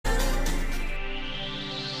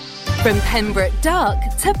From Pembroke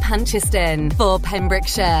Dock to Puncheston. For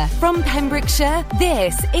Pembrokeshire. From Pembrokeshire,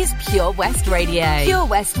 this is Pure West Radio. Pure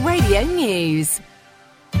West Radio News.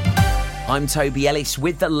 I'm Toby Ellis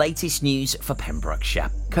with the latest news for Pembrokeshire.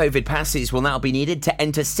 COVID passes will now be needed to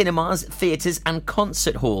enter cinemas, theatres and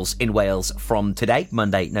concert halls in Wales from today,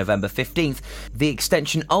 Monday, November 15th. The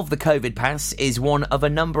extension of the COVID pass is one of a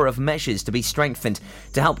number of measures to be strengthened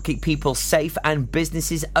to help keep people safe and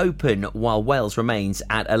businesses open while Wales remains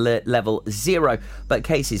at alert level 0, but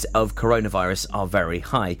cases of coronavirus are very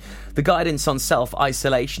high. The guidance on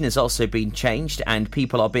self-isolation has also been changed and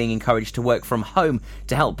people are being encouraged to work from home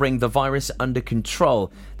to help bring the virus under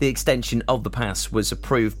control. The extension of the pass was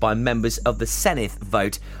approved by members of the Senedd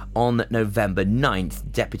vote on November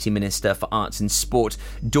 9th. Deputy Minister for Arts and Sport,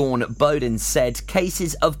 Dawn Bowden, said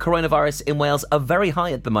cases of coronavirus in Wales are very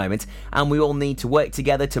high at the moment and we all need to work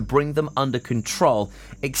together to bring them under control.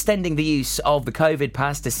 Extending the use of the COVID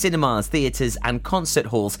pass to cinemas, theatres and concert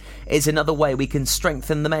halls is another way we can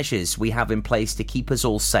strengthen the measures we have in place to keep us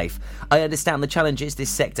all safe. I understand the challenges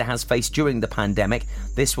this sector has faced during the pandemic.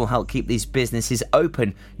 This will help keep these businesses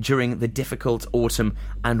open during the difficult autumn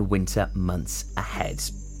and winter months ahead.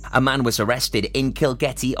 A man was arrested in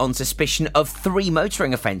Kilgetty on suspicion of 3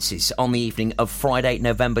 motoring offences on the evening of Friday,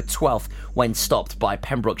 November 12th, when stopped by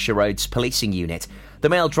Pembrokeshire Road's policing unit. The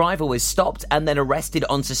male driver was stopped and then arrested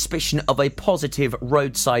on suspicion of a positive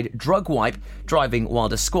roadside drug wipe, driving while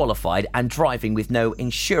disqualified and driving with no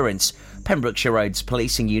insurance. Pembrokeshire Road's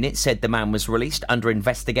policing unit said the man was released under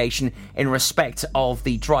investigation in respect of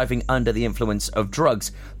the driving under the influence of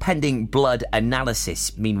drugs, pending blood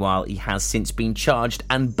analysis. Meanwhile, he has since been charged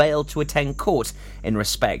and bailed to attend court in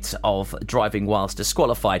respect of driving whilst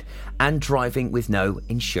disqualified and driving with no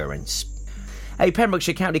insurance. A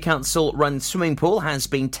Pembrokeshire County Council-run swimming pool has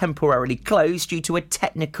been temporarily closed due to a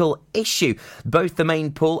technical issue. Both the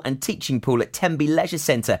main pool and teaching pool at Tenby Leisure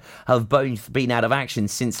Centre have both been out of action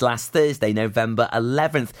since last Thursday, November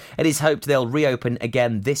 11th. It is hoped they'll reopen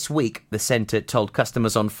again this week, the centre told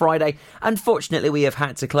customers on Friday. Unfortunately, we have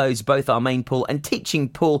had to close both our main pool and teaching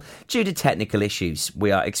pool due to technical issues. We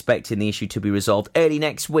are expecting the issue to be resolved early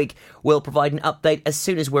next week. We'll provide an update as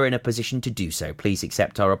soon as we're in a position to do so. Please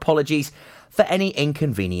accept our apologies for any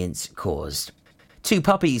inconvenience caused. 2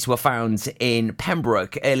 puppies were found in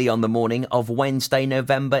Pembroke early on the morning of Wednesday,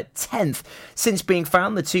 November 10th. Since being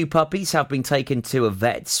found, the 2 puppies have been taken to a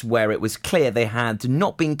vet's where it was clear they had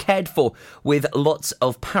not been cared for, with lots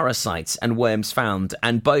of parasites and worms found,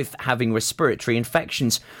 and both having respiratory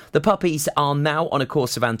infections. The puppies are now on a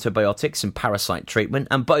course of antibiotics and parasite treatment,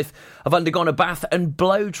 and both have undergone a bath and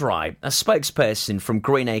blow dry. A spokesperson from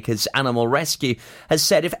Greenacres Animal Rescue has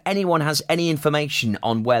said if anyone has any information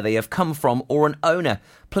on where they have come from or an owner,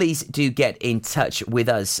 please do get in touch with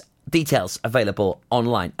us. Details available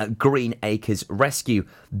online at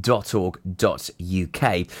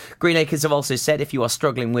greenacresrescue.org.uk. Greenacres have also said if you are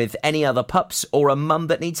struggling with any other pups or a mum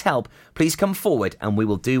that needs help, please come forward and we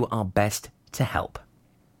will do our best to help.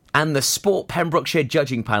 And the Sport Pembrokeshire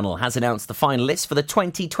judging panel has announced the finalists for the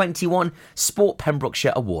 2021 Sport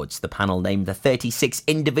Pembrokeshire Awards. The panel named the 36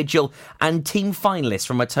 individual and team finalists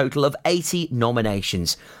from a total of 80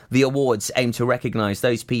 nominations. The awards aim to recognise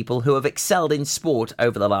those people who have excelled in sport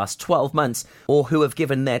over the last 12 months or who have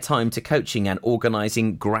given their time to coaching and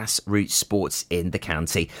organising grassroots sports in the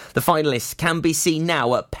county. The finalists can be seen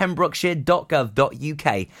now at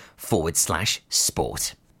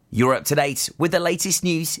pembrokeshire.gov.uk/sport. You're up to date with the latest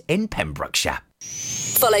news in Pembrokeshire.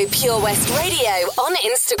 Follow Pure West Radio on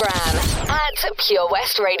Instagram at Pure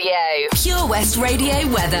West Radio. Pure West Radio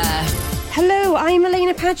weather. Hello, I'm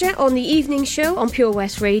Alaina Paget on the evening show on Pure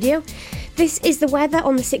West Radio. This is the weather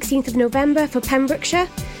on the 16th of November for Pembrokeshire.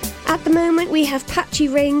 At the moment, we have patchy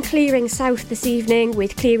rain clearing south this evening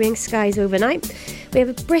with clearing skies overnight. We have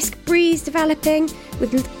a brisk breeze developing,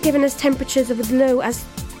 giving us temperatures of as low as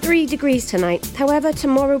 3 degrees tonight. However,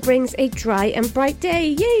 tomorrow brings a dry and bright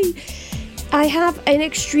day. Yay! I have an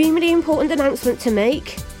extremely important announcement to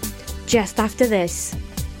make just after this.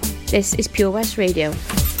 This is Pure West Radio.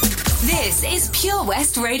 This is Pure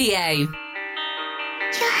West Radio.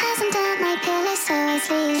 Your hands under my pillow, so I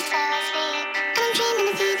sleep. And I'm dreaming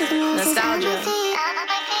of you, the music on my feet.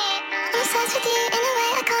 I'm obsessed with you in a way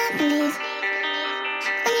I can't believe.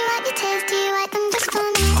 When you wipe your tears, do you wipe them just for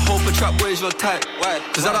me? I hope a trap wears your type,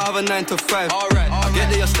 cause I don't have a 9 to 5. I get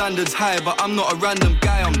that your standards high, but I'm not a random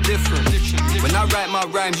guy, I'm different. When I write my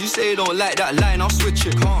rhymes, you say you don't like that line, I'll switch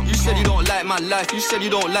it. You said you don't like my life, you said you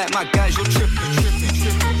don't like my guys, you're tripping.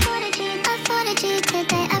 I followed you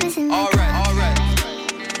today, I was in my car. Alright.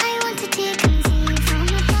 I wanted to come see you from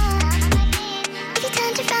afar. If you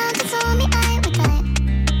turned around and saw me, I would die.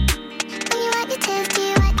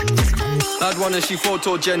 one and she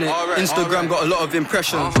photogenic. Instagram got a lot of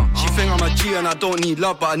impressions. She think I'm a G and I don't need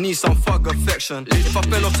love, but I need some fuck affection. If I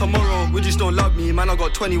fell off tomorrow, would you still love me? Man, I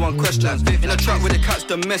got 21 questions. In a track with the cat's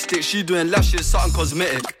domestic, she doing lashes, something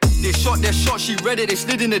cosmetic. They shot their shot, she read it, they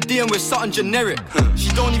slid in the DM with something generic. She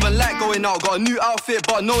don't even like going out, got a new outfit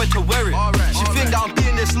but nowhere to wear it. She think that I'm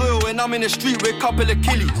being disloyal when I'm in the street with a couple of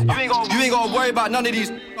killies. You ain't gotta worry about none of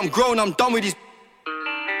these. I'm grown, I'm done with these.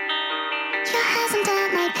 Your hands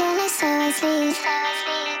under my pillow, so I sleep.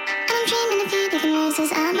 And I'm dreaming of you, leaving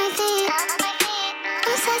roses at my feet.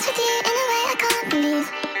 I'm obsessed with you in a way I can't believe.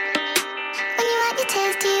 When you wipe your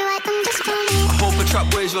tears, do you wipe them just for me? I hope a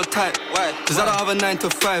trap boy is your type. Why? Cause I don't have a 9 to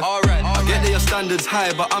 5. I get that your standards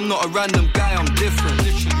high, but I'm not a random guy, I'm different.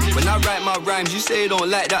 When I write my rhymes, you say you don't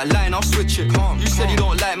like that line, I'll switch it. You said you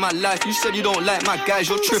don't like my life, you said you don't like my guys,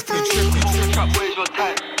 you're tripping. Trap boy is your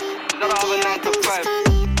type. Cause I don't have a 9 to 5.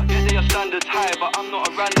 I get that your standards high, but I'm not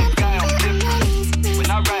a random guy, I'm different.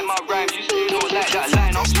 When I write my rhymes, you say you don't like that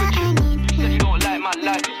line, I'll switch it. You said you don't like my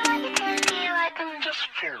life.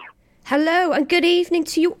 Hello and good evening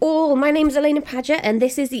to you all. My name is Alaina Paget and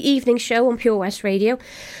this is the evening show on Pure West Radio.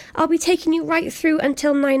 I'll be taking you right through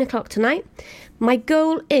until 9 o'clock tonight. My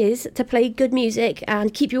goal is to play good music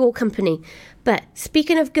and keep you all company. But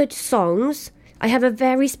speaking of good songs, I have a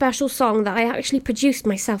very special song that I actually produced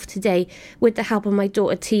myself today with the help of my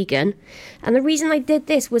daughter Tegan. And the reason I did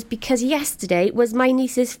this was because yesterday was my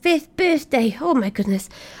niece's 5th birthday. Oh my goodness.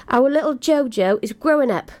 Our little Jojo is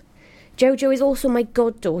growing up. Jojo is also my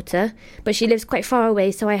goddaughter, but she lives quite far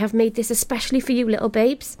away, so I have made this especially for you little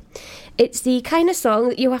babes. It's the kind of song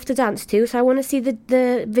that you have to dance to, so I want to see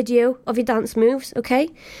the video of your dance moves, okay?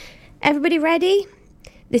 Everybody ready?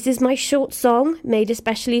 This is my short song made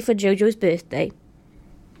especially for Jojo's birthday.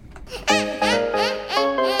 Damn,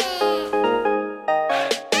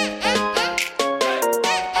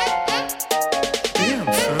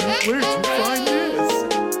 son, where'd you find this?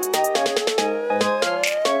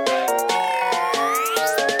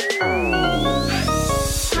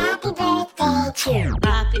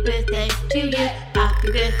 Happy birthday to you. Happy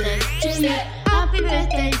birthday to you. Happy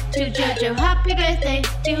birthday to Jojo. Happy birthday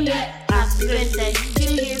to you. Happy birthday to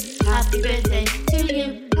you. Happy birthday to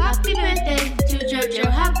you. Happy birthday to Jojo.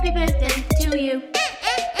 Happy birthday to you.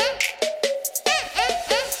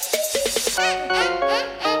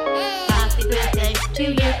 Happy birthday to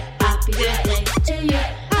you. Happy birthday to you.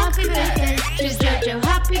 Happy birthday to Jojo.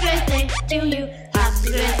 Happy birthday to you. Happy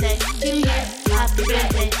birthday to you. Happy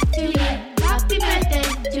birthday to you. Happy birthday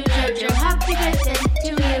to Jojo. Happy birthday to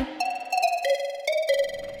you.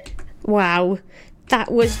 Wow,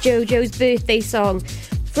 that was Jojo's birthday song.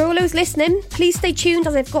 For all those listening, please stay tuned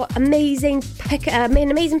as I've got an amazing pick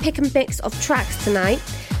and mix of tracks tonight.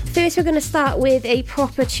 First, we're going to start with a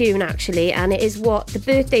proper tune, actually, and it is what the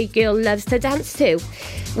birthday girl loves to dance to.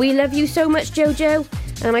 We love you so much, Jojo,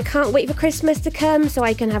 and I can't wait for Christmas to come so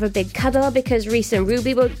I can have a big cuddle because Reese and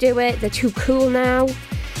Ruby won't do it. They're too cool now.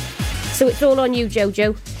 So it's all on you,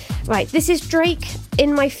 Jojo. Right, this is Drake,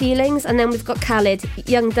 In My Feelings, and then we've got Khalid,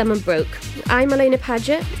 Young, Dumb and Broke. I'm Alaina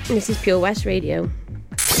Paget, and this is Pure West Radio.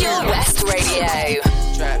 Pure West Radio.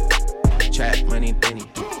 Trap, money, penny.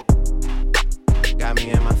 Got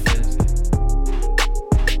me in my feelings.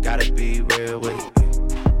 Gotta be real with it.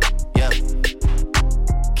 Yeah.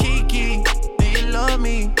 Kiki, do you love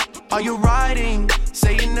me? Are you riding?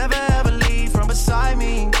 Say you never ever leave from beside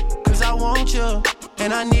me. Cause I want you,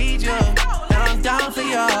 and I need you. And I'm down for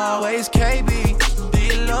you always. KB, do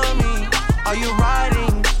you love me? Are you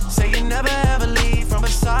riding? Say you never ever leave from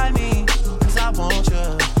beside me. Cause I want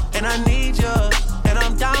you, and I need you. And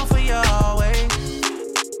I'm down for you always.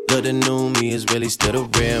 But the new me is really still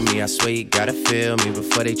the real me. I swear you gotta feel me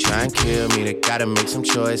before they try and kill me. They gotta make some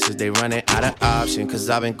choices, they running out of option. Cause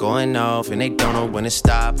I've been going off and they don't know when to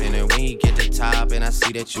stop. And when you get to top and I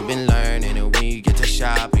see that you've been learning. And when you get to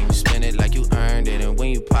shopping, you spend it like you earned it. And when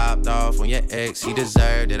you popped off on your ex, he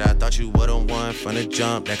deserved it. I thought you would've won from the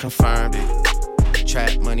jump, that confirmed it.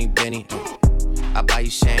 Trap, money, Benny. I buy you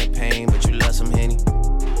champagne, but you love some Henny.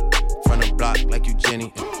 From the block like you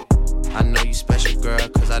Jenny. I know you special, girl,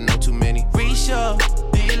 cause I know too many. Risha,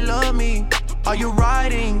 do you love me? Are you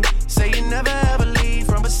riding? Say you never ever leave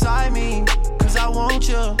from beside me. Cause I want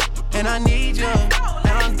you, and I need you.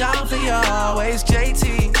 And I'm down for you always.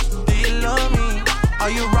 JT, do you love me?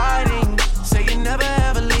 Are you riding? Say you never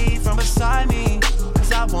ever leave from beside me.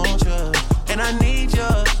 Cause I want you, and I need you.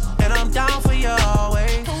 And I'm down for you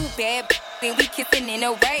always. Too bad. Then we kissing in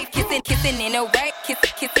a wave, kissing in a wave,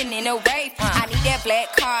 kissing in a wave. I need that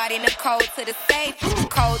black card in the code to the safe,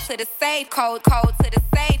 code to the safe, code to the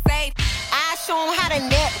safe. I show 'em how to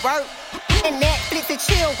network and Netflix and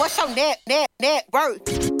chill, what's your net worth?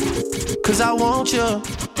 Cause I want you,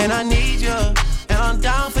 and I need you, and I'm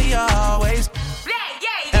down for you always.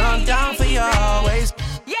 And I'm down for you always.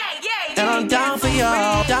 And I'm down for you,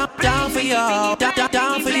 down for you,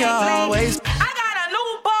 down for you always. I got a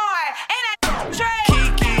new boy and a trade.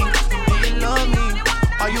 Kiki, do you love me?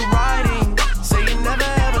 Are you riding? Say you never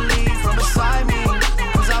ever leave from beside me.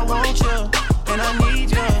 Cause I want you, and I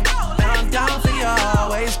need you, and I'm down for you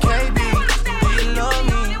always. KB, do you love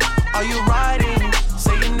me? Are you riding?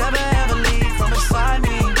 Say you never ever leave from beside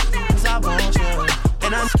me. Cause I want you,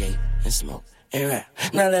 and I'm skate and smoke and rap.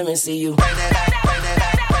 Now let me see you. Bring that back, bring that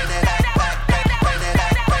back, bring that back, bring that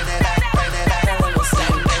back, bring that back, bring that back. Now let me see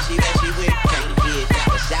you. That she with can't hit.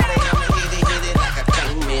 Shout it, I'ma hit it like I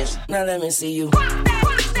can't miss. Now let me see you. Now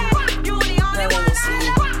let me see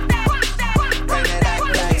you. Bring that back,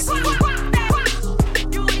 let me see you.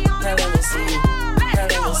 Now let me see you. Now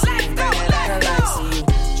let me see you. Bring that back, let me see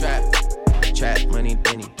you. Trap, money,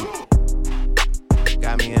 penny.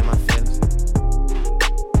 Got me in my feelings.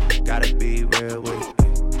 Gotta be real with it.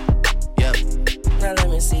 Yep. Now let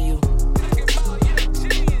me see you.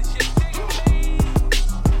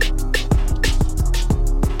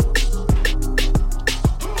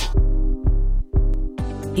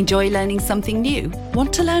 Enjoy learning something new?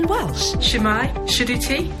 Want to learn Welsh? Shemai,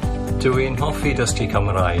 Shuduti? Dwi'n hoffi dysgu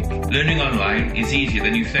Cymraeg. Learning online is easier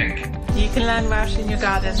than you think. You can learn Welsh in your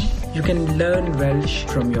garden. You can learn Welsh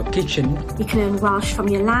from your kitchen. You can learn Welsh from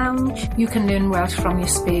your lounge. You can learn Welsh from your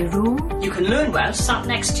spare room. You can learn Welsh sat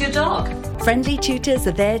next to your dog. Friendly tutors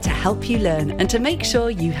are there to help you learn and to make sure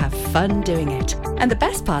you have fun doing it. And the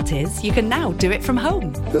best part is, you can now do it from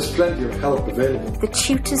home. There's plenty of help available. The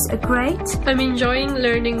tutors are great. I'm enjoying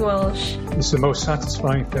learning Welsh. It's the most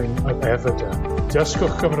satisfying thing I've ever done.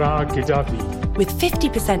 Dysgwch Cymraeg gyda fi. With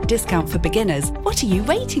 50% discount for beginners, what are you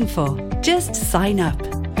waiting for? Just sign up.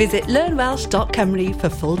 Visit learnwelsh.com for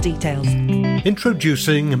full details.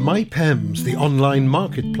 Introducing MyPems, the online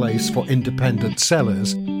marketplace for independent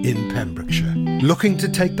sellers in Pembrokeshire. Looking to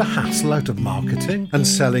take the hassle out of marketing and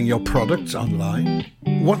selling your products online?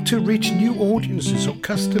 Want to reach new audiences or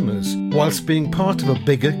customers whilst being part of a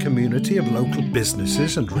bigger community of local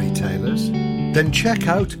businesses and retailers? Then check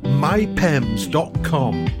out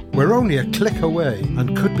mypems.com. We're only a click away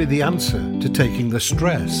and could be the answer to taking the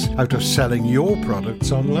stress out of selling your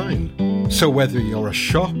products online. So whether you're a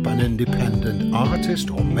shop, an independent artist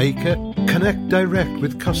or maker, connect direct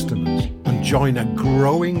with customers and join a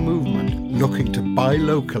growing movement looking to buy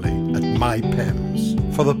locally at MyPems.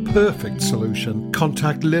 For the perfect solution,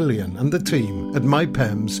 contact Lillian and the team at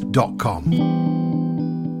mypems.com.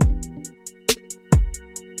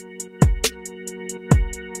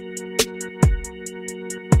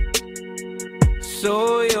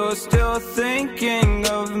 So you're still thinking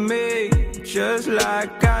of me, just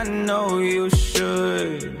like I know you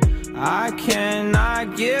should. I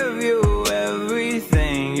cannot give you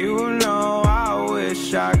everything, you know I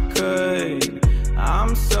wish I could.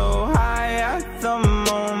 I'm so high at the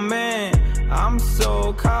moment, I'm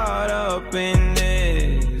so caught up in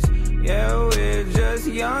this. Yeah, we're just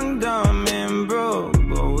young, dumb and broke,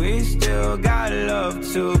 but we still got love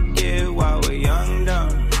to give while we're young,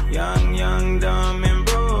 dumb. Young, dumb and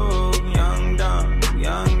broke. Young,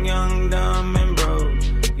 dumb and broke.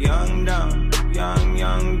 Young,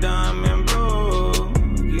 dumb and broke.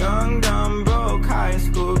 Young, dumb, broke high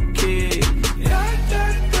school kid.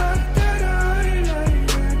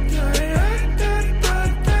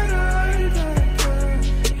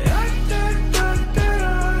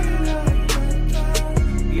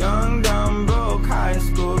 Young, dumb, broke high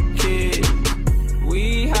school kid.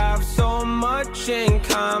 We have so much in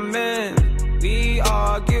common. We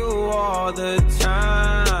argue all the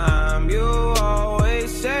time. You always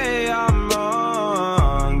say I'm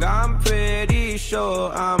wrong. I'm pretty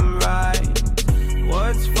sure I'm right.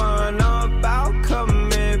 What's fun about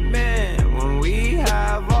commitment when we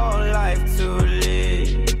have all life to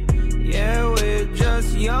live? Yeah, we're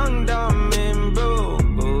just young, dumb and broke,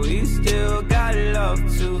 but we still got love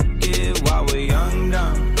to give while we're young,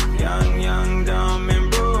 dumb. Young, dumb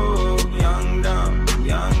and broke. Young,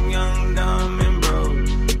 dumb and broke.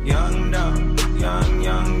 Young,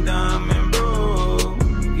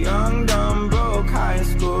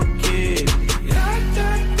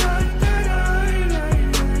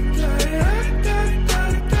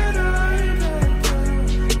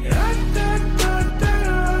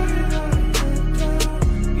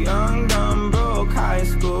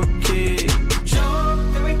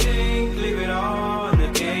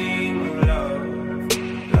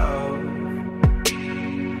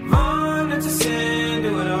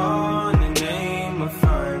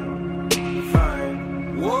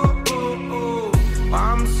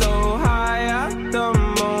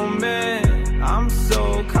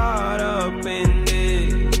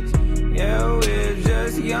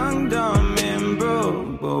 young, dumb, and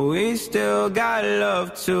broke, but we still got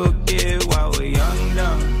love to give while we're young,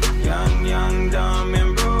 dumb, young, dumb,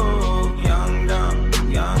 and broke. Young, dumb,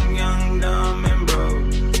 young, dumb, and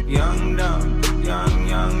broke. Young, dumb,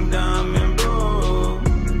 young, dumb, and broke.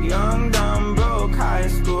 Young, dumb, broke high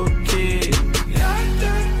school kid.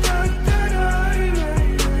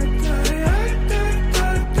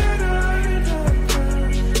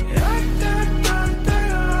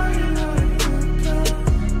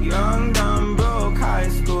 Young, dumb, broke high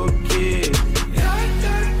school kid.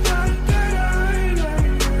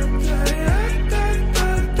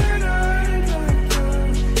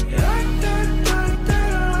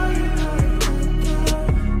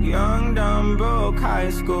 Young, dumb, broke high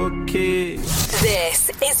school kid. This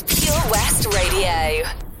is Pure West Radio.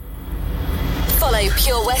 Follow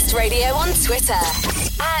Pure West Radio on Twitter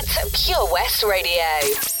at Pure West Radio.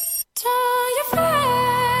 Turn your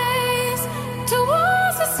face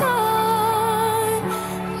towards the sun.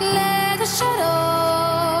 Let the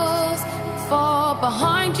shadows fall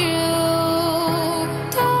behind you.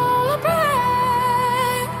 Don't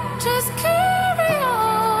break, just carry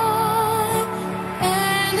on.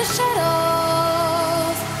 And the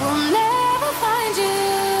shadows will never find you.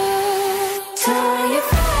 Turn your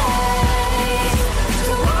face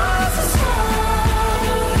towards the sun.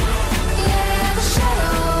 Let the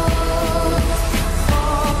shadows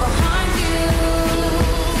fall behind you.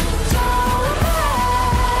 Don't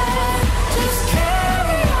break, just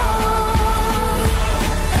carry on.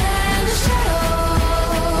 And the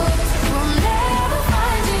shadows will never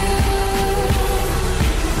find you.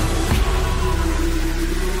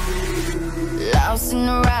 Lost in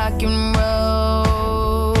the rock and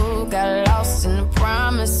roll, got lost in the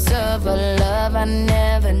promise of a love I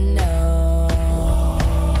never know.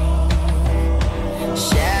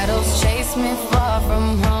 Shadows chase me far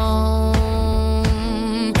from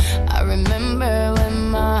home. I remember when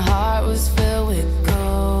my heart was filled with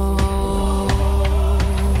gold.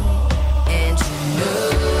 And you know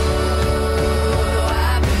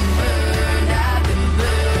I've been burned, I've been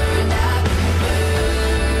burned, I've been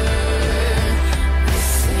burned. You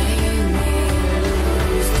see me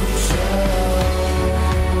lose control.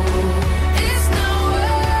 It's no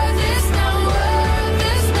worth, it's no worth,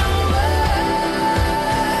 it's no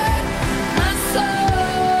worth. My soul,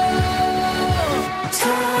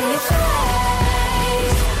 turn your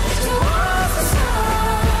face towards the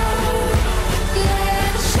sun. Let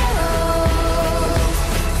the shadows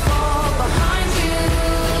fall behind you.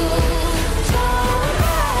 Don't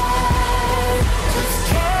break, just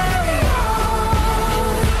carry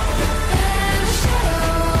on. And the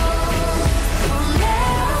shadows will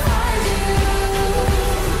never find you.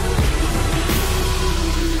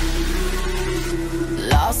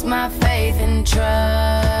 Lost my faith and trust.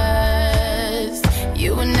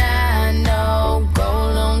 You and I know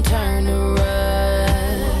gold don't turn to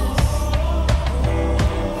rust.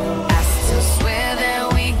 I still swear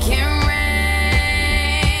that we can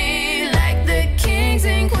reign like the kings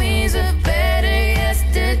and queens of better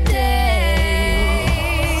yesterday.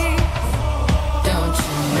 Don't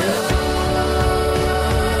you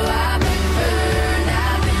know I've been burned,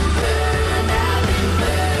 I've been burned, I've been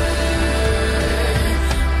burned.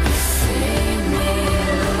 You see me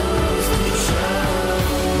lose control.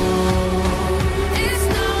 It's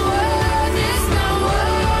no worth, it's no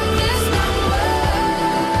worth, it's no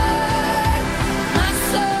worth. My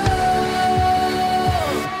soul,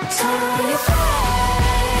 turn your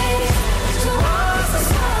face towards the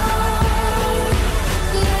sun.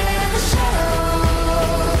 Let the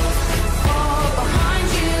shadows fall behind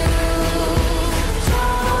you.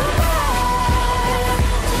 Don't break,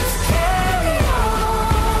 just carry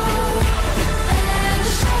on. And the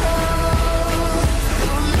shadows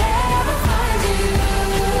will never find you.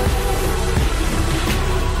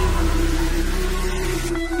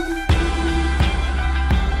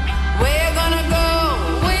 Where you gonna go?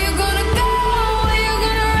 Where you gonna go? Where you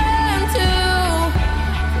gonna run to?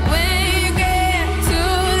 When you get to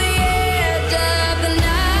the edge of the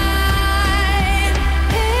night,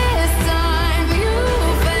 it's time you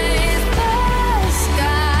face the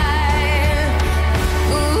sky.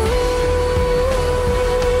 Ooh,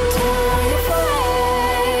 turn your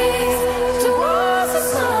face towards the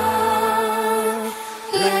sun.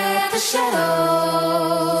 Let the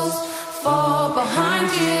shadows fall behind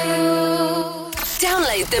you.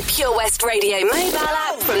 Download the Pure West Radio mobile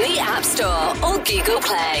app from the App Store or Google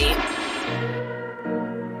Play.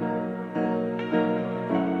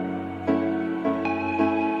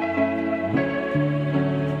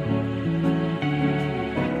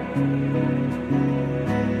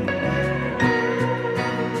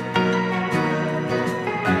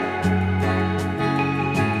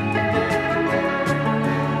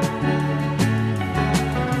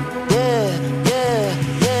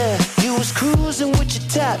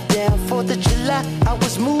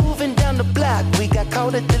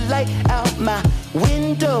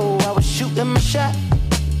 window, I was shooting my shot.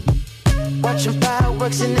 Watching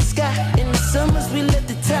fireworks in the sky. In the summers we let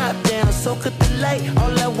the top down, so cut the light.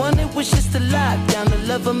 All I wanted was just to lock down the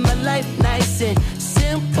love of my life. Nice and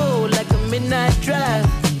simple, like a midnight drive.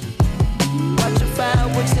 Watching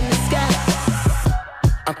fireworks in the sky.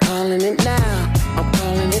 I'm calling it now, I'm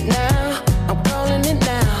calling it now, I'm calling it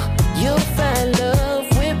now. You'll find love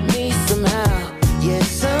with me somehow. Yeah,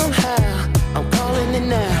 somehow, I'm calling it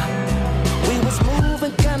now. We was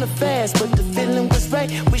moving kinda fast, but the feeling was right.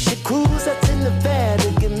 We should cruise out to Nevada,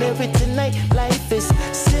 get married tonight. Life is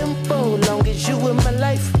simple, long as you in my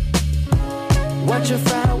life. Watching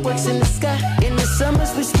fireworks in the sky. In the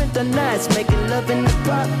summers we spent our nights making love in the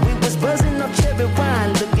park. We was buzzing on cherry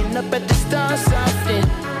wine, looking up at the stars, soft and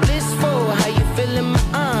blissful. How you feel in my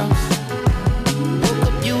arms? Woke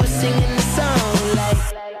up, you were singing the song like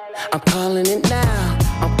I'm calling it now,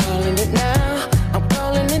 I'm calling it now, I'm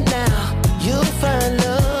calling it now. You'll find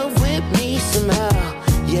love with me somehow.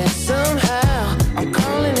 Yeah, somehow, I'm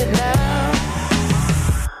calling it now.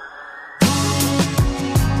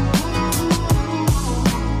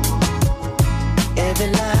 Every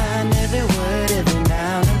line, every word, every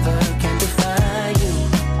noun and verb can define you.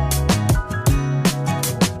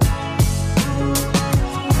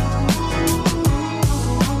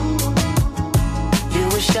 You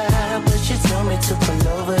were shy, but you told me to pull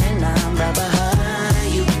over and I'm right behind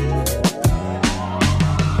you.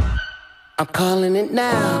 I'm calling it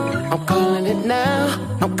now, I'm calling it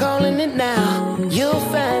now, I'm calling it now. You'll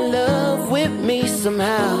find love with me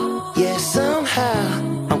somehow. Yeah, somehow,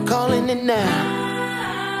 I'm calling it now.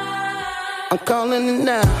 I'm calling it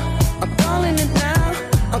now, I'm calling it now,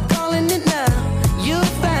 I'm calling it now.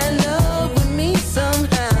 You'll find love with me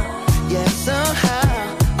somehow. Yeah,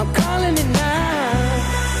 somehow, I'm calling it now.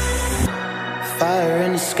 Fire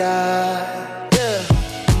in the sky, yeah.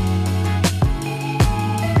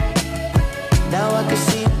 Now I can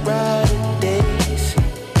see brighter days.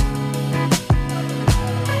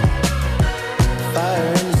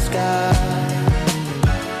 Fire in the sky.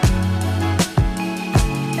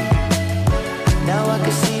 Now I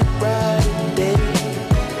can see brighter days.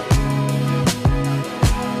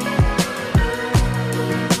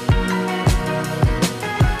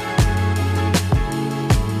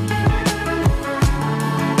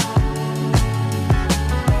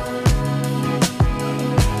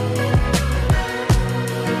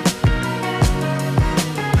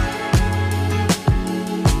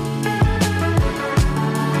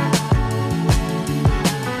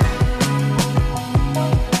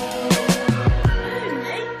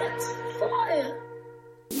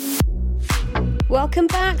 Welcome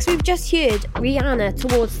back. So we've just heard Rihanna,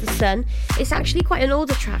 Towards the Sun. It's actually quite an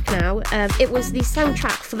older track now. It was the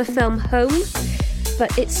soundtrack for the film Home,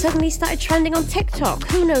 but it suddenly started trending on TikTok.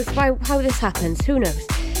 Who knows how this happens? Who knows?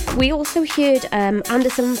 We also heard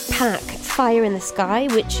Anderson .Paak, Fire in the Sky,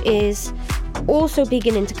 which is also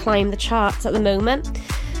beginning to climb the charts at the moment.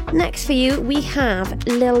 Next for you, we have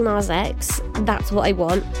Lil Nas X, That's What I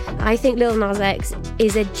Want. I think Lil Nas X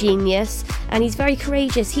is a genius and he's very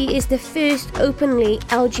courageous. He is the first openly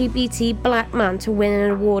LGBT black man to win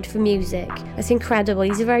an award for music. That's incredible.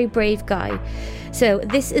 He's a very brave guy. So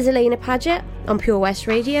this is Alaina Paget on Pure West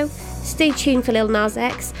Radio. Stay tuned for Lil Nas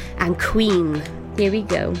X and Queen. Here we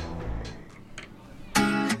go.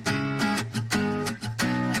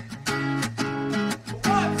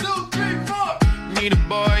 Need a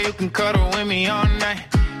boy who can cuddle with me all night.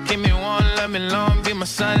 Give me one, let me long, be my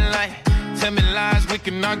sunlight. Tell me lies, we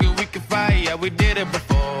can argue, we can fight. Yeah, we did it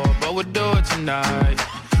before, but we'll do it tonight.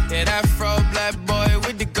 Yeah, that fro black boy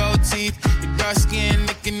with the gold teeth. Your dark skin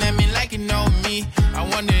looking at me like you know me. I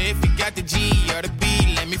wonder if you got the G or the B.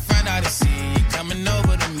 Let me find out and see you coming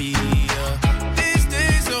over to me. Yeah. These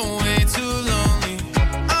days are way too lonely.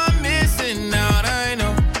 I'm missing out, I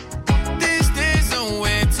know. These days are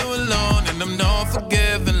way too alone, and I'm not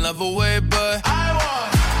forgiving, love away, but I want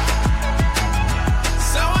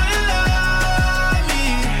someone to love me.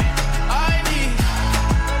 I need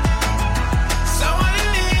someone who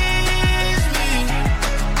needs me.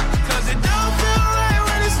 'Cause it don't feel right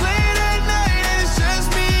when it's late at night and it's just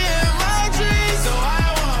me and my dreams. So I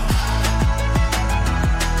want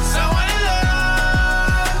someone to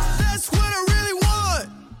love. That's what I really want.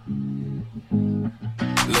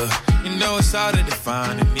 Look, you know it's hard to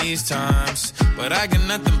define in these times, but I got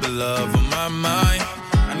nothing but love on my mind.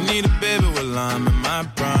 I need a baby while I'm in my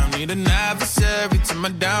prime. Need an adversary to my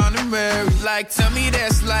down and weary. Like, tell me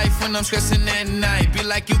that's life when I'm stressing at night. Be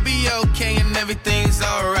like, you'll be okay and everything's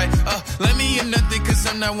alright. Let me in nothing 'cause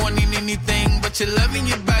I'm not wanting anything but your love in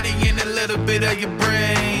your body and a little bit of your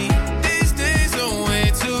brain. These days are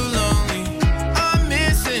way too lonely. I'm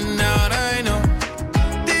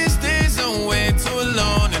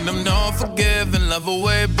love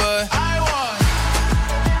away, but I want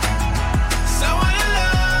someone to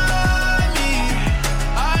love me.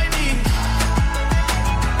 I need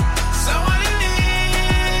someone who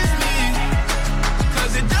needs me.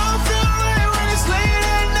 'Cause it don't feel right when it's late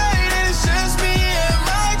at night and it's just me and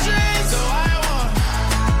my dreams. So I want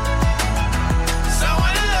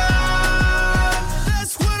someone to love.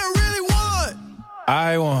 That's what I really want.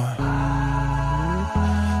 I want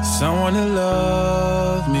someone to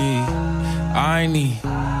love me. I need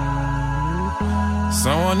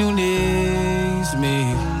someone who needs me.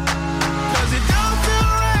 'Cause it don't feel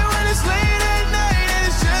right when it's late at night and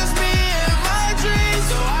it's just me and my dreams.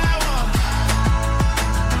 So I want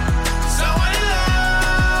someone to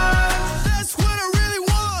love. That's what I really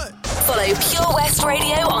want. Follow Pure West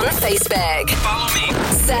Radio on Facebook. Follow me.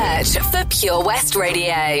 Search for Pure West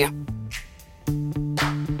Radio.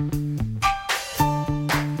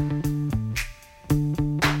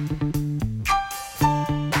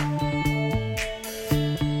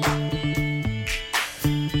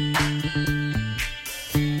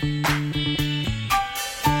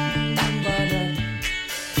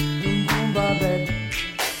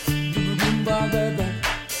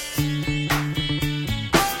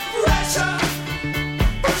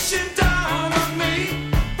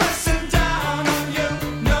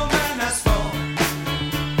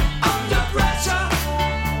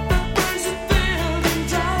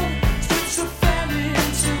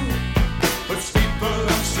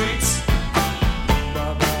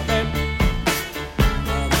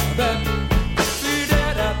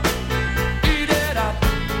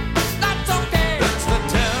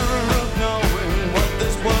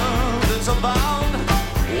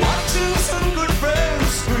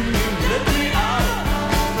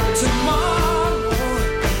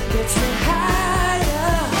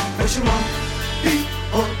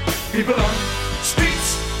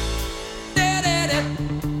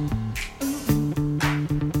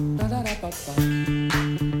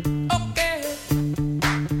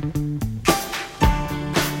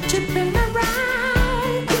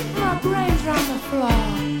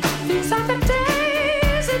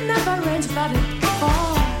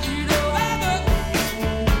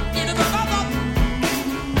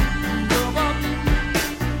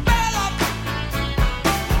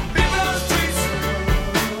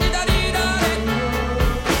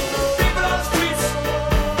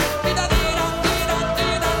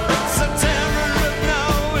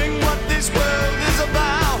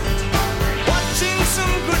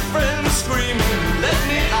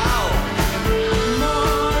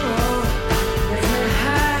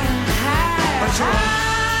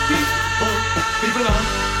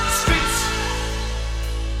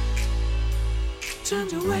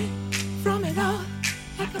 Turned away from it all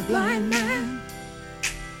like a blind man.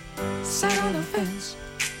 Sat on the fence,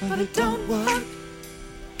 but it don't work.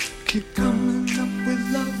 Keep coming up with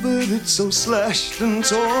love, but it's so slashed and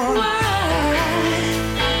torn. Why?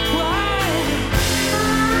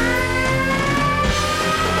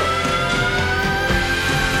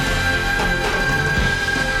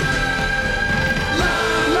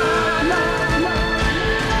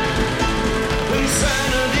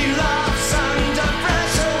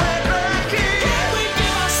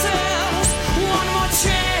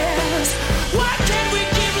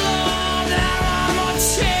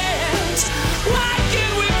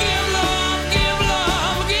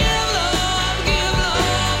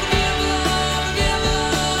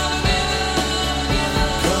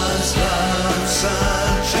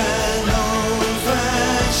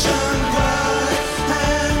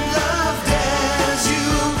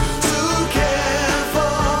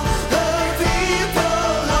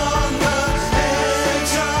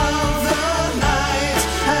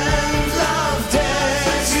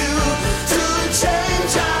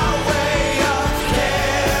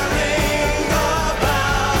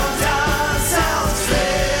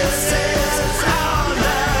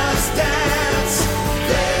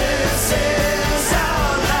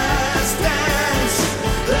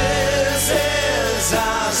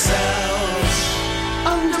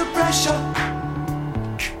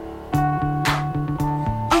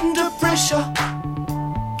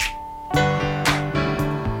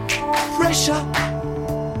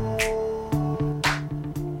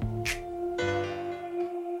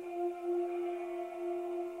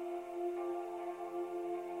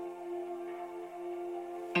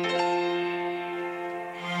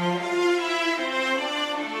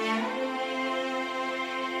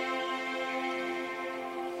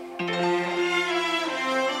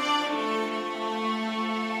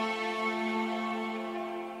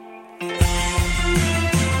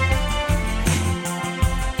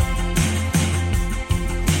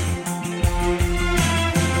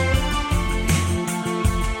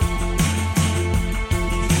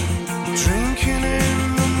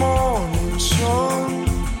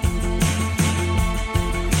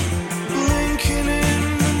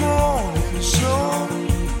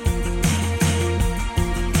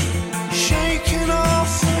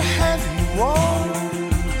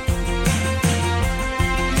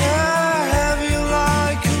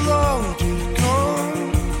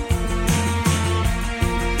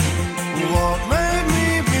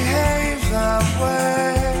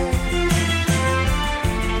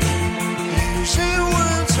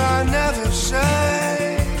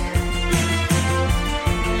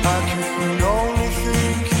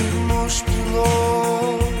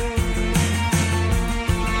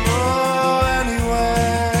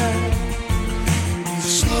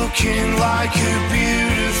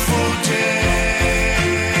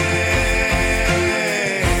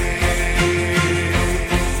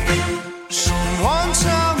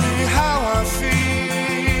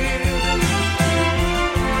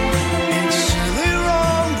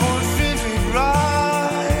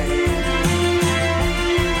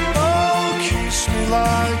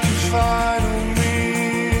 final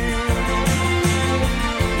meal.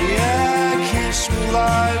 Yeah, kiss me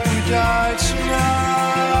like we died tonight.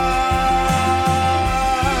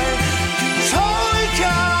 'Cause holy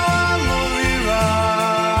cow, I love your eyes,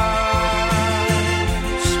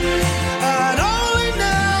 and only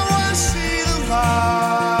now I see the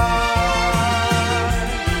light.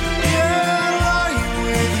 Yeah, lying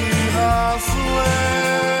with you half away.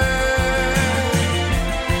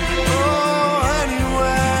 Oh,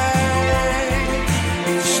 anyway,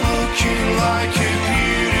 it's looking like a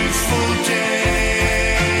beautiful day.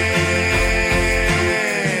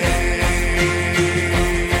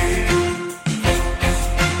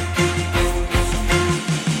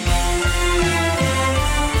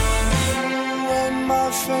 When my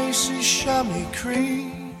face is chamois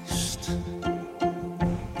creased,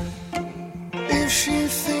 if you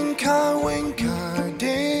think I wink, I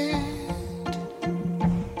did.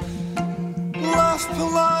 Laugh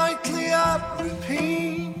politely at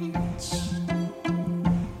repeats.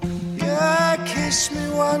 Yeah, kiss me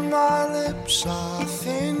when my lips are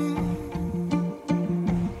thin.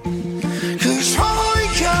 'Cause holy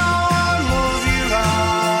cow, I love your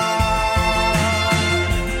eyes,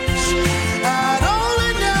 and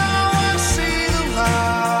only now I see the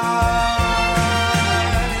light.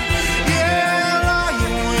 Yeah,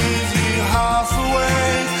 lying with you half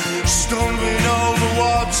awake, stumbling over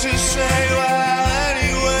what to say. Well,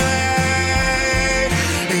 anyway,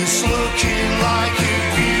 it's looking like a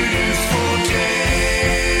beautiful day.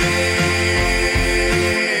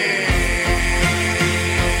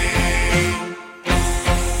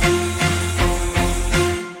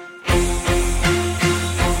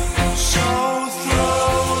 So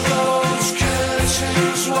throw those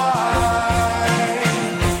curtains wide.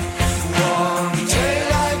 One day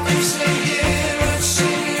like this, a year and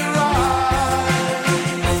see it right.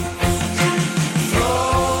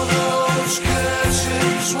 Throw those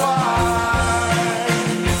curtains wide.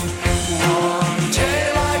 One day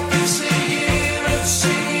like this, a year and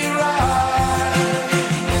see it right.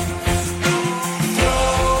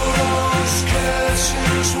 Throw those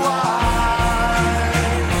curtains wide.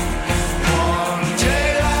 One day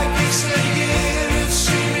like this, a year and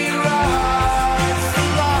see me right for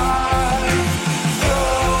life.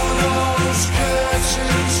 Throw those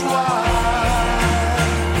curtains wide.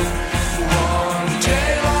 One day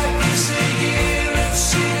like this, a year and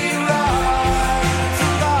see me right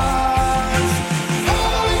for life.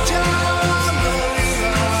 Holy cow, I love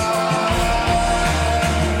your eyes,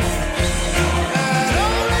 and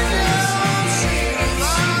only now I see the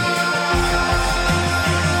light.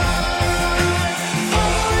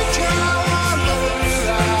 Holy cow, I love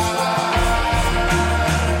your eyes,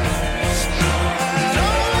 and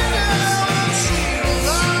only now I see the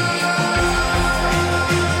light.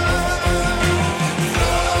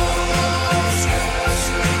 Those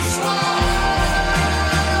curtains wide.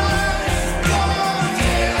 One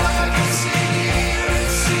day like this, a year and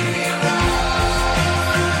see me right.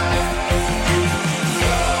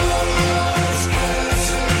 Those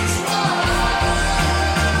curtains wide.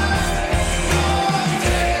 One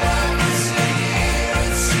day like this, a year and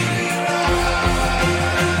see me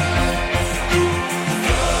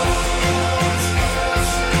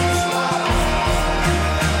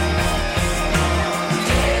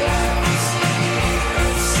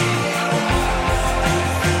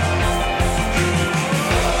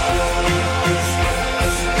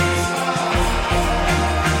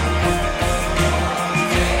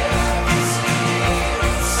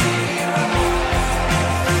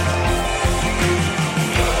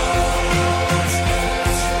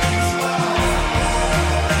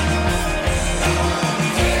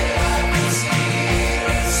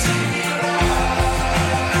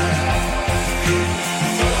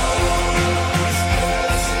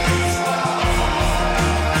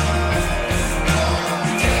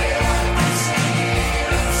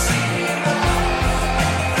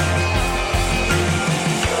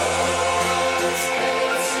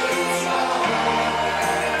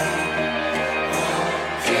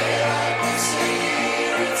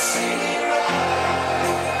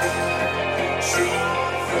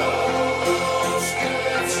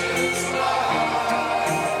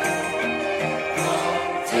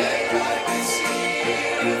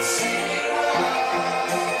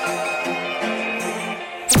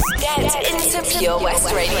Get into Pure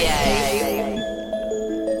West Radio.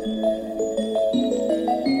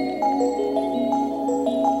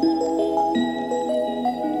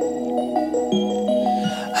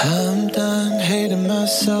 I'm done hating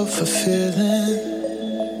myself for feeling.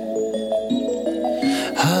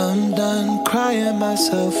 I'm done crying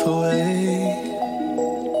myself away.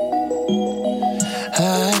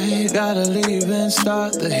 I gotta leave and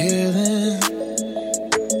start the healing.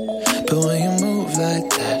 But when you move like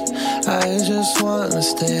that, I just wanna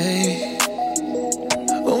stay.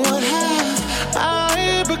 What have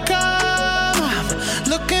I become? I'm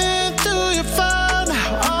looking through your phone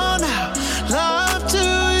now, oh now. Love to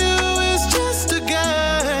you is just a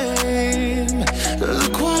game.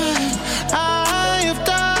 Look what I have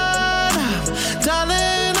done. I'm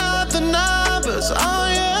dialing up the numbers, oh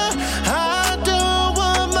yeah. I don't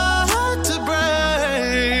want my heart to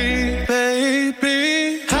break,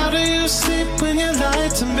 baby. How do you sleep when you lie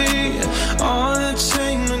to me? All that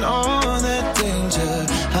shame and all that danger.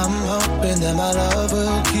 I'm hoping that my love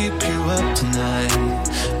will keep you up tonight,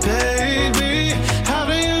 baby. How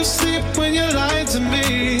do you sleep when you lie to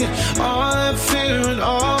me? All that fear and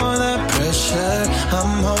all that pressure.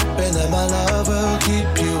 I'm hoping that my love will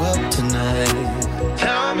keep you up tonight.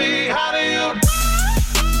 Tell me, how do you?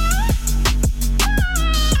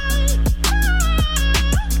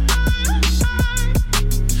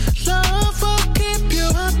 Love will keep you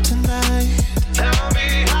up tonight. Tell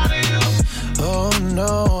me, how do you? Oh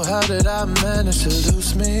no, how did I manage to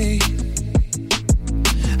lose me?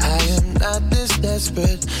 I am not this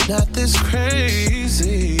desperate, not this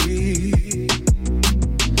crazy.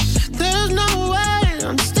 There's no way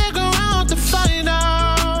I'm sticking around to find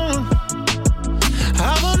out.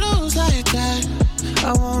 I won't lose like that,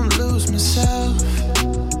 I won't lose myself.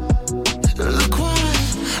 Look what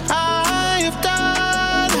I have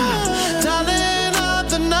done, dialing up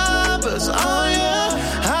the numbers, oh yeah.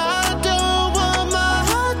 I don't want my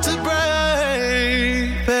heart to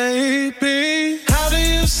break, baby. How do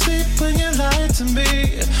you sleep when you lie to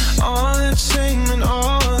me? All that shame and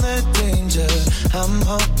all that danger. I'm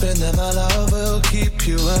hoping that my love will keep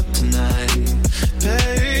you up tonight,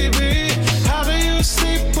 baby. How do you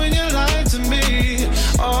sleep when you lie to me?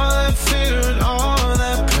 All that fear and all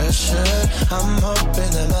that pressure. I'm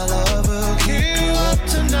hoping that my love will keep you up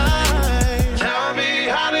tonight. Tell me,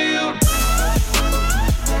 how do you?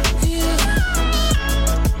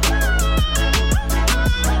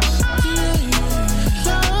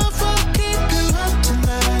 Love will keep you up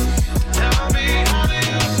tonight. Tell me, how do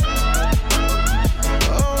you?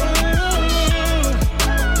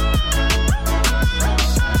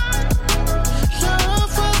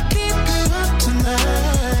 Love will keep you up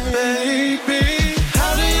tonight, baby.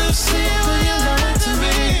 How do you sleep when you lie to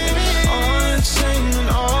me? All that shame and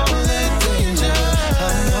all that danger.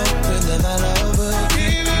 I'm hoping that my love will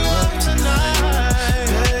keep you up tonight,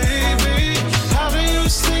 baby. How do you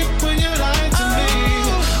sleep when you lie to me?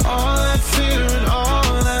 All that fear and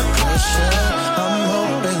all that pressure. I'm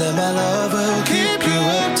hoping that my love will keep you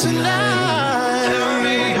up tonight. Tell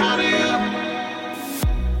me, how do you?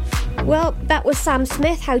 Well, that was Sam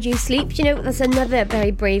Smith, How Do You Sleep? You know, that's another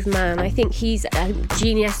very brave man. I think he's a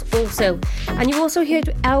genius also. And you also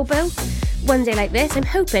heard Elbow, One Day Like This. I'm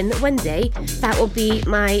hoping that one day that will be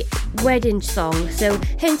my wedding song. So,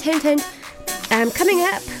 hint, hint, hint. Coming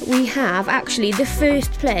up, we have actually the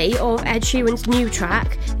first play of Ed Sheeran's new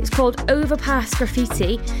track. It's called Overpass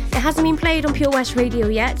Graffiti. It hasn't been played on Pure West Radio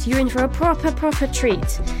yet. You're in for a proper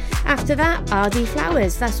treat. After that, RD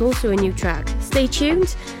Flowers. That's also a new track. Stay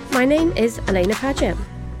tuned. My name is Alaina Paget.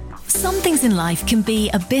 Some things in life can be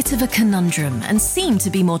a bit of a conundrum and seem to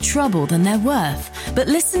be more trouble than they're worth. But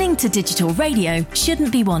listening to digital radio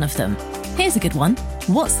shouldn't be one of them. Here's a good one.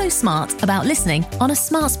 What's so smart about listening on a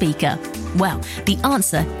smart speaker? Well, the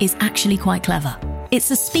answer is actually quite clever. It's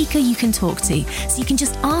a speaker you can talk to, so you can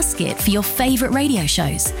just ask it for your favourite radio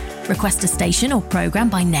shows. Request a station or programme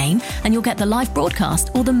by name and you'll get the live broadcast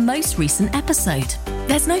or the most recent episode.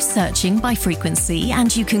 There's no searching by frequency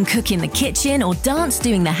and you can cook in the kitchen or dance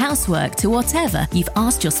doing the housework to whatever you've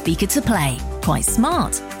asked your speaker to play. Quite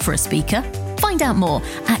smart for a speaker. Find out more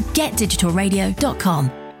at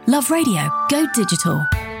getdigitalradio.com. Love radio. Go digital.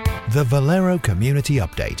 The Valero Community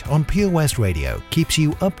Update on Pure West Radio keeps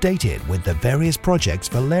you updated with the various projects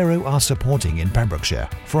Valero are supporting in Pembrokeshire,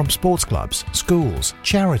 from sports clubs, schools,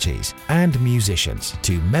 charities and musicians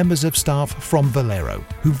to members of staff from Valero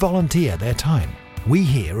who volunteer their time. We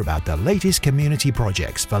hear about the latest community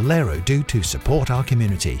projects Valero do to support our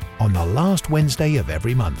community on the last Wednesday of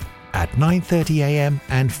every month at 9:30am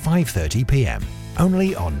and 5:30pm,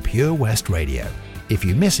 only on Pure West Radio. If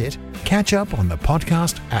you miss it, catch up on the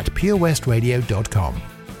podcast at purewestradio.com.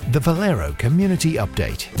 The Valero Community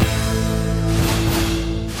Update.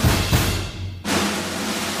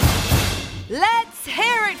 Let's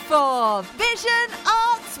hear it for Vision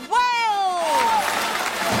Arts Wales!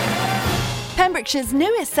 Pembrokeshire's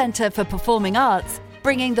newest centre for performing arts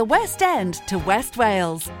bringing the West End to West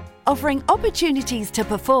Wales, offering opportunities to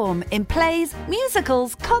perform in plays,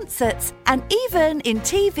 musicals, concerts, and even in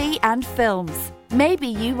TV and films. Maybe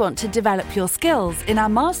you want to develop your skills in our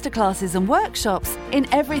masterclasses and workshops in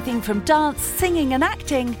everything from dance, singing and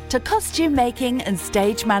acting to costume making and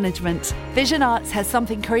stage management. Vision Arts has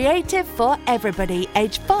something creative for everybody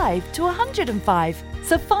aged 5 to 105.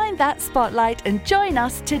 So find that spotlight and join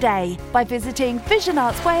us today by visiting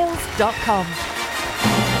visionartswales.com.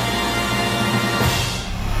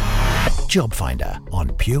 Job Finder on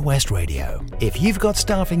Pure West Radio. If you've got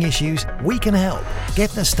staffing issues, we can help. Get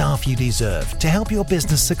the staff you deserve to help your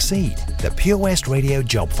business succeed. The Pure West Radio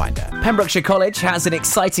Job Finder. Pembrokeshire College has an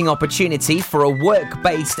exciting opportunity for a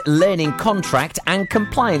work-based learning contract and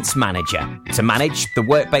compliance manager to manage the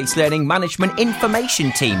work-based learning management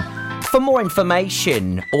information team. For more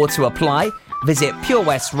information or to apply, visit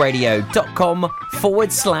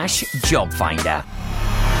purewestradio.com/job finder.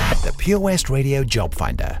 The Pure West Radio Job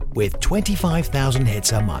Finder, with 25,000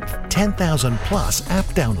 hits a month, 10,000 plus app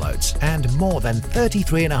downloads, and more than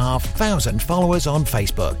 33,500 followers on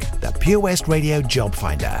Facebook. The Pure West Radio Job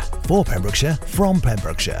Finder, for Pembrokeshire, from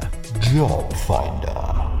Pembrokeshire. Job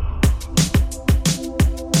Finder.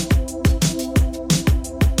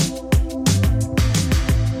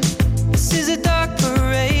 This is a dark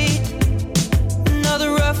parade,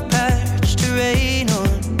 another rough patch to rain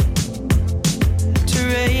on.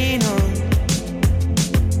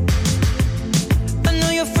 I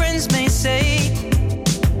know your friends may say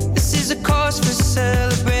this is a cause for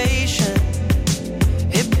celebration.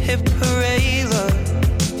 Hip hip hooray, love.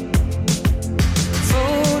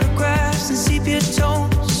 Photographs and sepia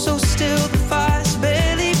tones, so still the fire's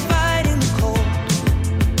barely fighting the cold.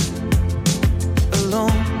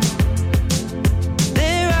 Alone.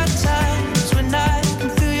 There are times when I can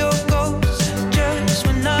feel your ghost, just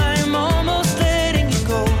when I'm almost letting you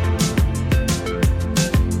go.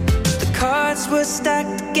 The cards were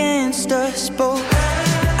stacked against us both.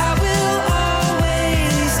 I will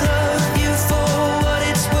always love you for what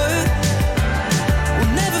it's worth.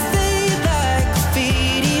 We'll never fade like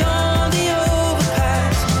graffiti on the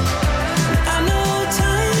overpass. I know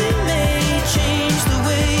time may change the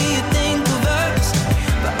way you think of us,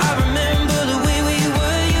 but I remember the way we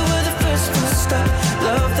were. You were the first full stop,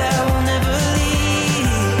 love that will never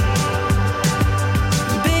leave.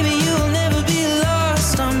 Baby, you'll never be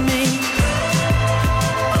lost on me.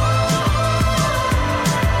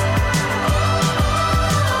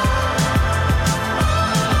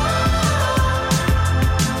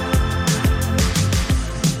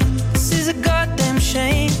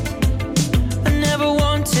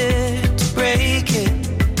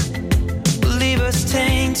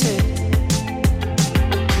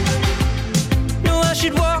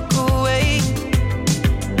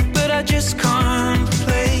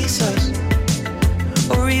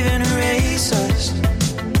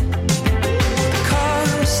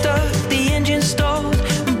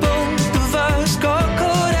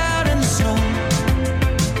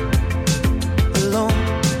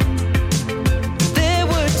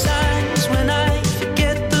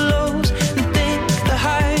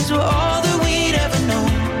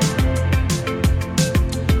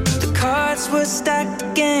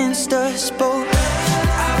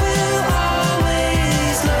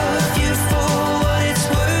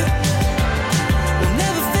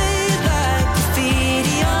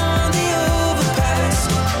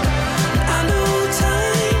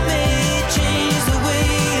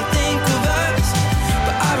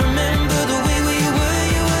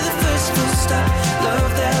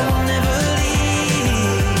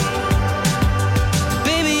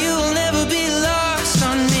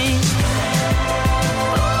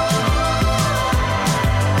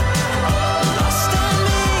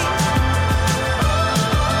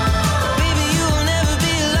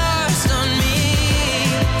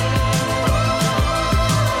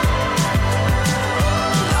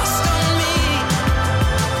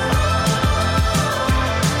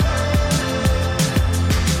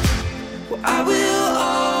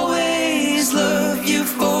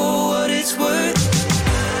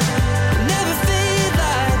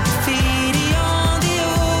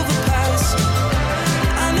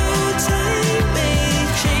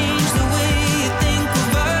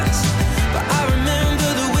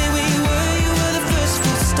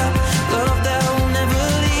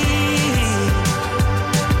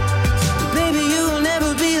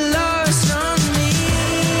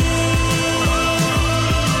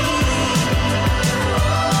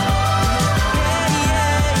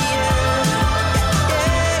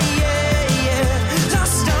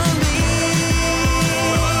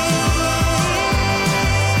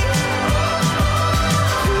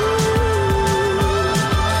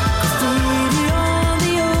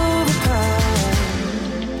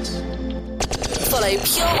 Follow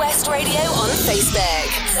Pure West Radio on Facebook.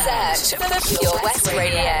 Search for Pure West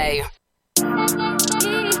Radio.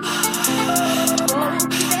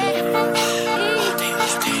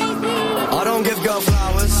 I don't give girl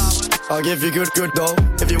flowers, I'll give you good though.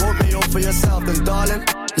 If you want me all for yourself, then darling,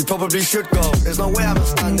 you probably should go. There's no way I'ma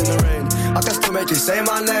stand in the rain. I can still make you say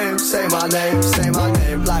my name, say my name, say my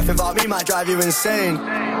name. Life without me might drive you insane.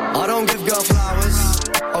 I don't give girl flowers,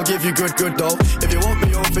 I'll give you good though. If you want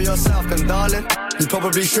me all for yourself, then darling, you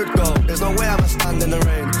probably should go. There's no way I'ma stand in the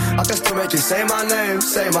rain. I can still make you say my name,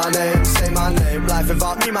 say my name, say my name. Life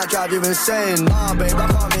without me might drive you insane. Nah, babe, I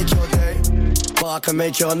can't make your day, but I can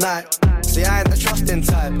make your night. See, I ain't the trusting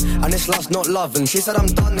type, and this love's not love. And she said I'm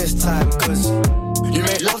done this time, cause you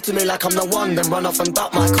make love to me like I'm the one, then run off and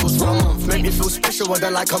duck my calls for a month. Make me feel special, well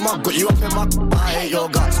then like a mug. Got you up in my I hate your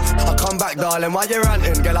guts. I come back, darling, why you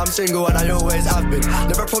ranting? Girl, I'm single and I always have been.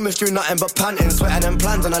 Never promised you nothing but panting, sweating and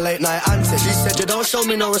plans on a late night antics. She said you don't show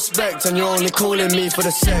me no respect, and you're only calling me for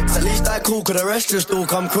the sex. At least I cool, cause the rest just all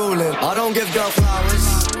come crawling. I don't give girl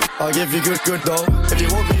flowers, I'll give you good though. If you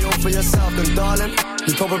want me all for yourself, then darling,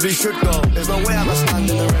 you probably should go. There's no way I'ma stand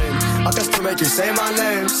in the rain. I can still make you say my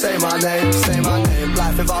name, say my name, say my name.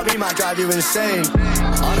 Life without me might drive you insane.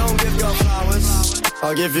 I don't give girl flowers,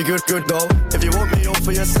 I'll give you good though. If you want me all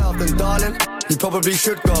for yourself, then darling, you probably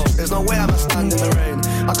should go. There's no way I'ma stand in the rain.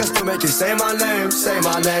 I can still make you say my name, say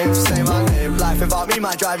my name, say my name. Life without me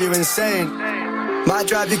might drive you insane. Might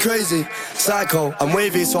drive you crazy, psycho. I'm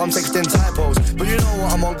wavy, so I'm texting typos. But you know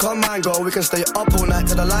what, I'm on command, girl. We can stay up all night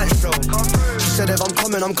till the light show. She said if I'm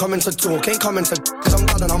coming to talk. Ain't coming to cause I'm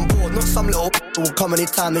done and I'm bored. Not some little will come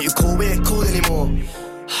anytime that you call. We ain't cool anymore.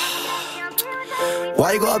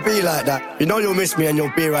 Why you gotta be like that? You know you'll miss me and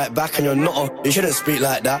you'll be right back. And you're not, you shouldn't speak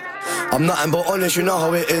like that. I'm nothing but honest, you know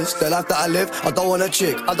how it is. The life that I live, I don't want a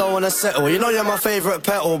chick, I don't want to settle. You know you're my favourite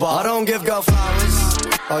petal, but I don't give girl flowers,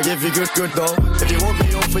 I'll give you good though. If you want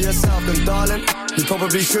me all for yourself, then darling, you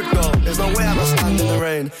probably should go. There's no way I'ma stand in the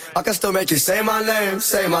rain. I can still make you say my name,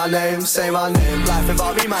 say my name, say my name. Life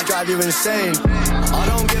without me might drive you insane. I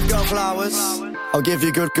don't give girl flowers, I'll give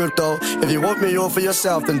you good though. If you want me all for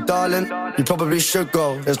yourself, then darling, you probably should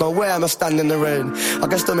go. There's no way I'ma stand in the rain. I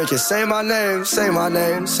can still make you say my name, say my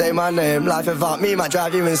name, say my name. Life without me might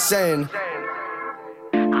drive you insane.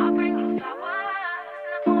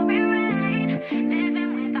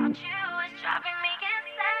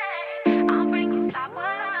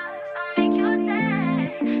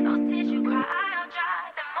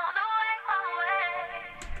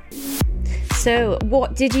 So,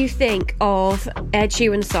 what did you think of Ed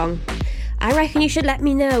Sheeran's song? I reckon you should let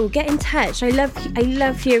me know. Get in touch. I love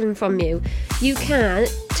hearing from you. You can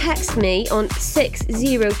text me on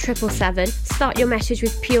 60777. Start your message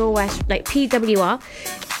with Pure West, like PWR.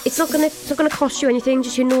 It's not gonna cost you anything,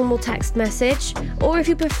 just your normal text message. Or if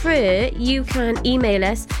you prefer, you can email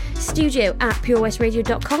us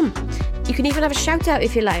studio@purewestradio.com. You can even have a shout out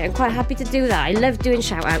if you like. I'm quite happy to do that. I love doing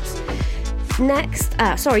shout outs. Next,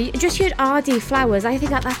 you just heard RD Flowers. I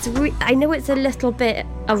think that's I know it's a little bit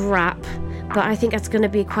of rap, but I think that's going to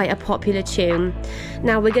be quite a popular tune.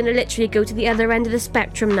 Now we're going to literally go to the other end of the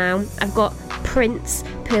spectrum now. I've got Prince,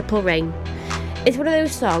 Purple Rain. It's one of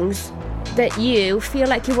those songs that you feel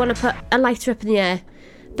like you want to put a lighter up in the air,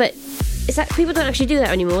 but it's that people don't actually do that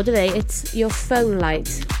anymore, do they? It's your phone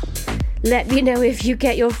light. Let me know if you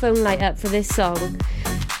get your phone light up for this song.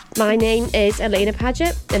 My name is Alaina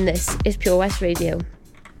Paget, and this is Pure West Radio.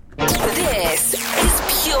 This is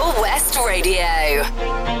Pure West Radio.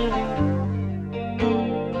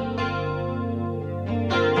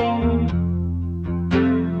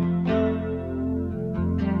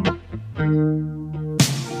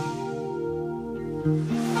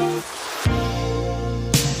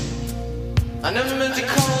 I never meant to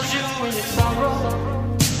call you in your sorrow.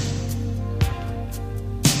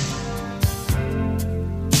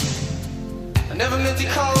 I never meant to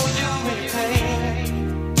call you in your pain.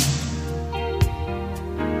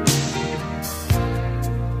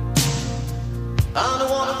 I'm the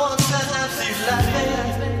one who wants to have you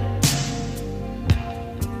laughing.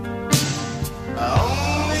 I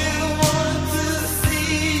only want to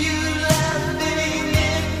see you laughing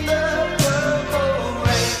in the purple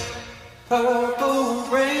rain. Purple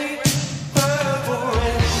rain, purple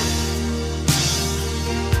rain.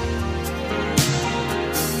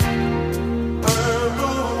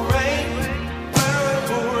 Purple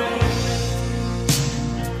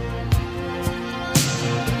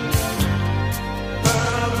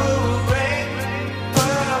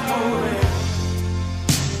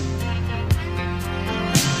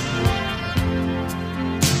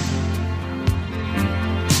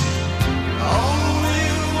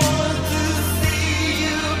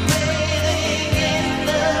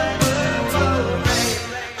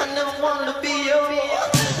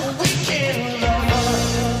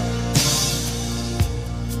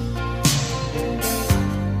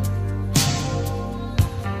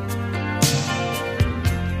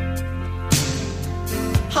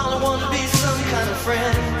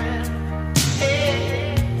friend.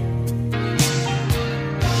 Hey.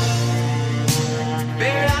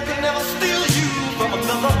 Baby, I can never steal you from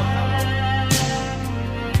another.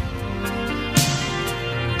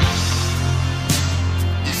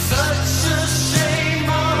 It's such a shame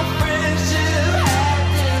our friendship had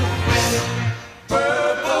to end.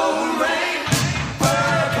 Purple rain,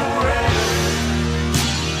 purple rain.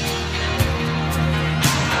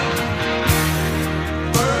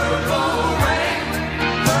 Purple rain,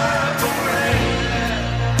 purple rain.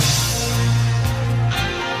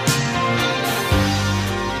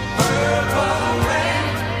 Purple rain,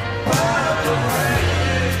 purple rain.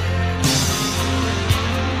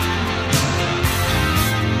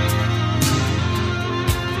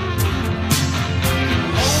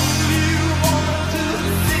 Only want to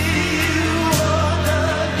see you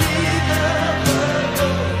underneath the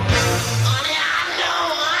purple. Honey, I know,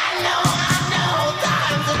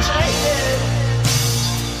 times are changing.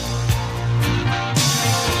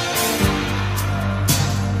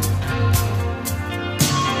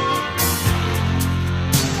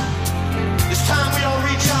 It's time we all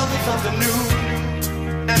reach out for something new.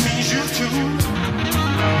 That means you too.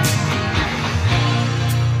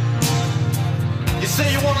 You say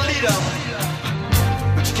you want a leader,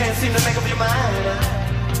 but you can't seem to make up your mind.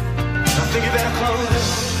 I think you better close it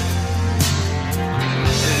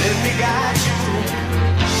and let me guide you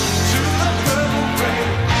to the purple rain.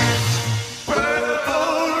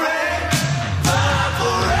 Purple rain,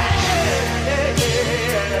 purple rain.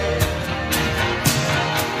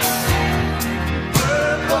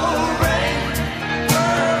 Purple rain,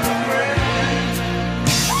 purple rain.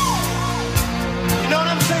 You know what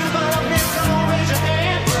I'm saying about up here? Come on, raise your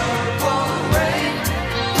hand. Purple rain,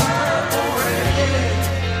 purple rain.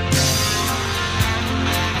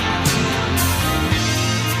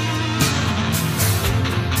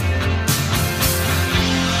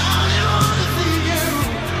 I want to see you.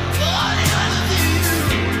 I want to see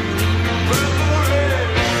you. Purple rain.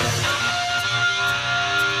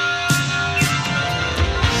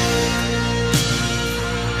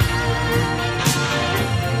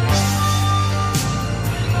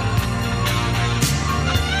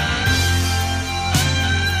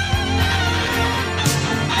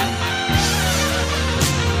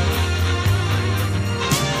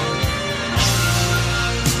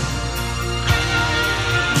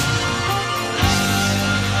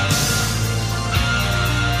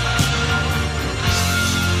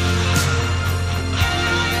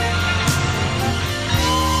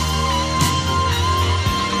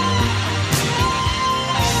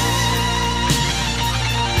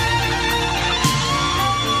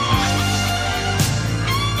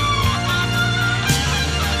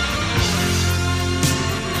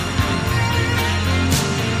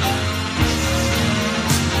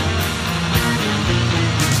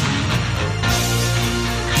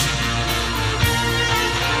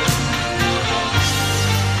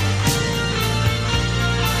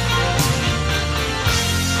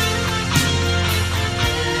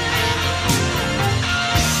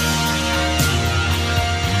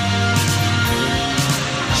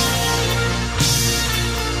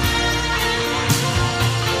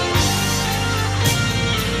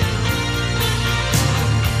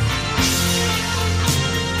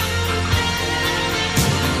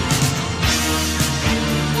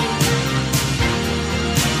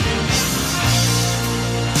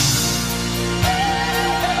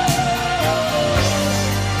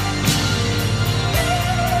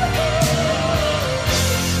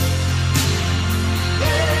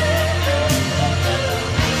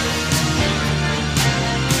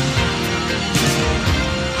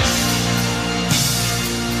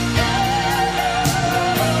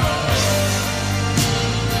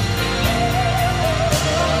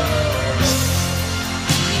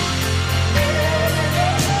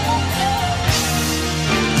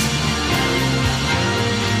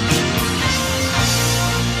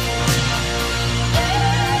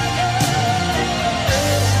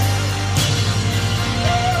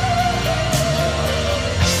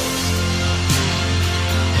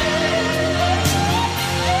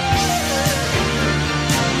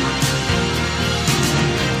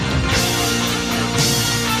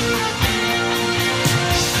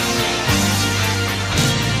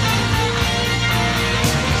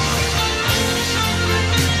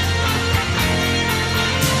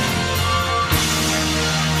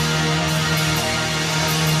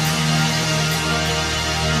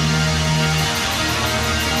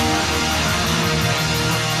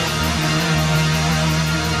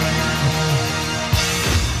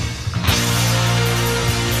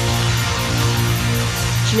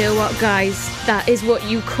 Do you know what, guys? That is what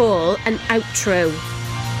you call an outro.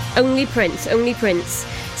 Only Prince, only Prince.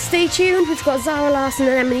 Stay tuned, we've got Zara Larsson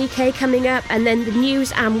and MNEK coming up, and then the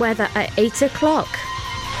news and weather at 8 o'clock.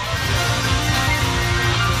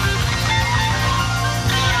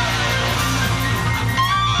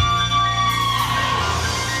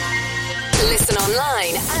 Listen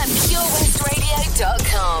online at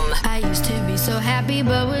purewestradio.com. I used to be so happy,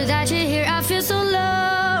 but without you here, I feel so low.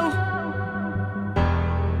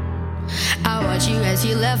 I watch you as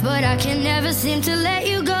you left, but I can never seem to let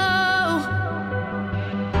you go.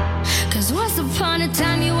 Cause once upon a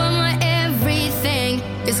time, you were my everything.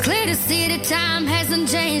 It's clear to see that time hasn't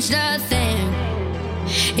changed a thing.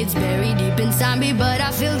 It's buried deep inside me, but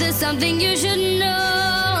I feel there's something you should know.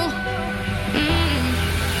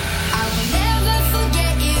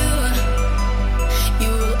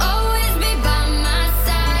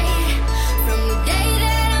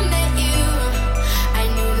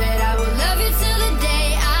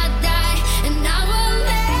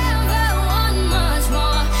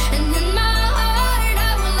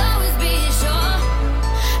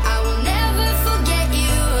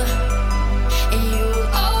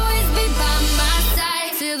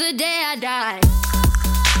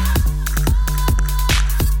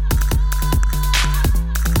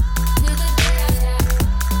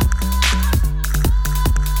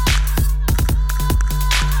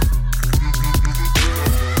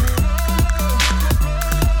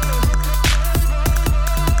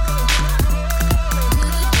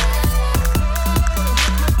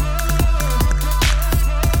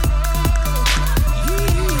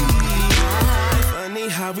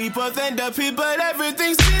 We both end up here, but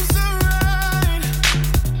everything seems so right.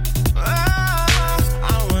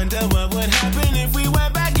 I wonder what would happen if we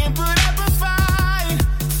went back and put up a fight.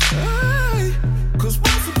 Cause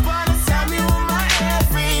once upon a time you were my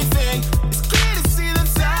everything. It's clear to see the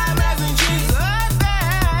time hasn't changed a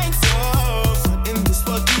thing. So in this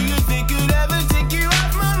world, do you think you'd ever take you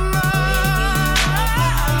off my mind?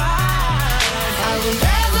 I will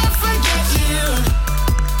never forget you.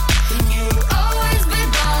 You'll always be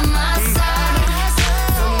by my side.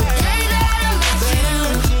 From the day that I met you,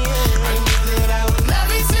 I knew that I would love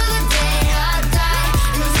you till the day I die.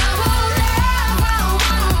 Cause I will never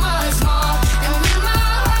want much more. And in my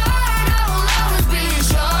heart I will always be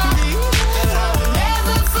sure that I will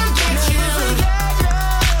never forget you.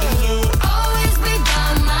 And you will always be by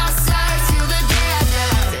my side till the day I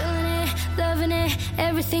die. Feeling it, loving it,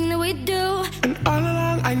 everything that we do. And all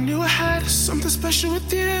along I knew I had something special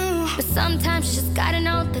with you. But sometimes you just gotta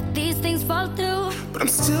know that these things fall through. But I'm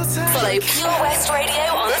still tired. Follow Pure West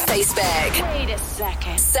Radio on Facebook. Wait a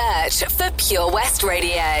second. Search for Pure West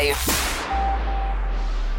Radio.